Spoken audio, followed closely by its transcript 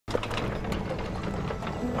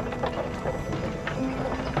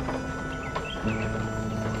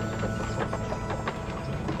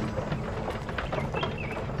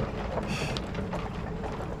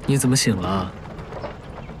你怎么醒了？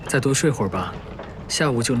再多睡会儿吧，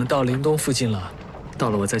下午就能到林东附近了。到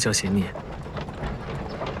了我再叫醒你。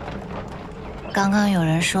刚刚有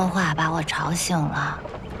人说话把我吵醒了。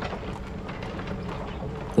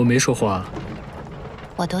我没说话。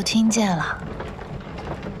我都听见了。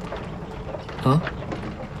啊？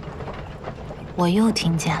我又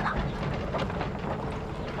听见了。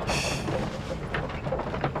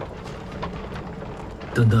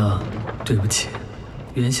等等，对不起。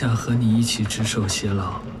 原想和你一起执手偕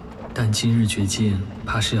老，但今日绝境，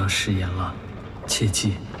怕是要食言了。切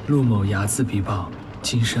记，陆某睚眦必报，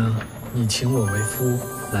今生你请我为夫，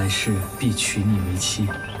来世必娶你为妻，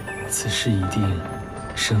此事一定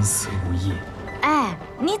生死无异。哎，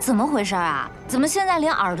你怎么回事啊？怎么现在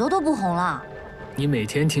连耳朵都不红了？你每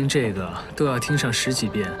天听这个都要听上10几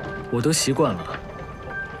遍，我都习惯了。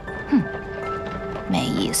哼，没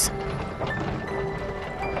意思。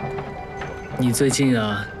 你最近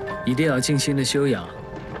啊，一定要静心的修养，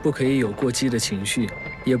不可以有过激的情绪，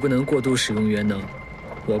也不能过度使用元能，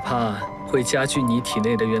我怕会加剧你体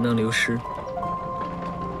内的元能流失。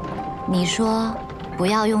你说不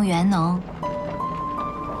要用元能，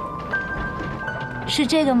是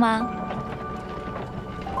这个吗？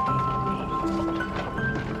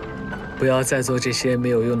不要再做这些没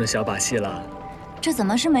有用的小把戏了。这怎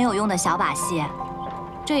么是没有用的小把戏？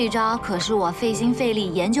这一招可是我费心费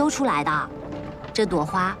力研究出来的。 这朵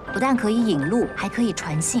花不但可以引路，还可以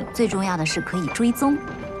传信，最重要的是可以追踪。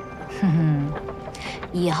哼哼，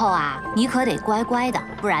以后啊，你可得乖乖的，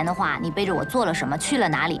不然的话，你背着我做了什么，去了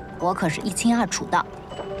哪里，我可是一清二楚的。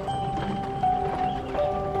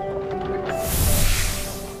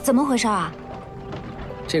怎么回事啊？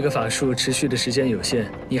这个法术持续的时间有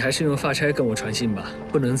限，你还是用发钗跟我传信吧，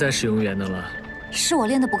不能再使用元能了。是我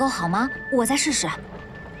练得不够好吗？我再试试。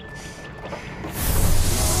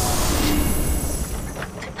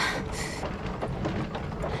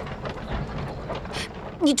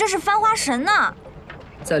 你这是翻花神呢！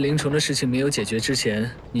在灵虫的事情没有解决之前，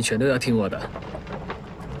你全都要听我的。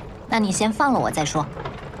那你先放了我再说。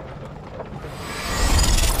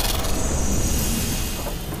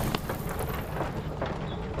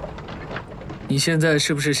你现在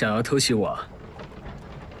是不是想要偷袭我？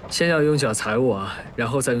先要用脚踩我，然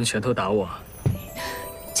后再用拳头打我。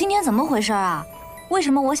今天怎么回事啊？为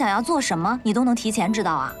什么我想要做什么，你都能提前知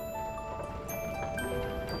道啊？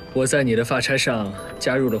 我在你的发钗上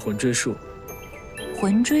加入了魂追术。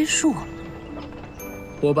魂追术。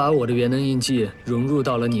我把我的元能印记融入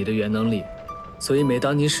到了你的元能里，所以每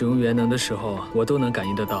当你使用元能的时候，我都能感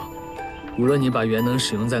应得到。无论你把元能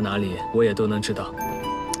使用在哪里，我也都能知道。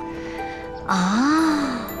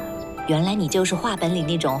啊，原来你就是画本里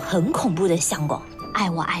那种很恐怖的相公，爱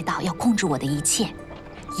我爱到要控制我的一切，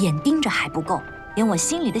眼盯着还不够，连我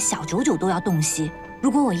心里的小九九都要洞悉。 如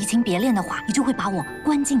果我移情别恋的话，你就会把我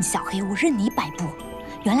关进小黑屋，任你摆布。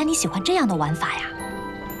原来你喜欢这样的玩法呀，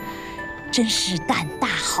真是胆大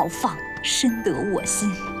豪放，深得我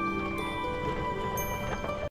心。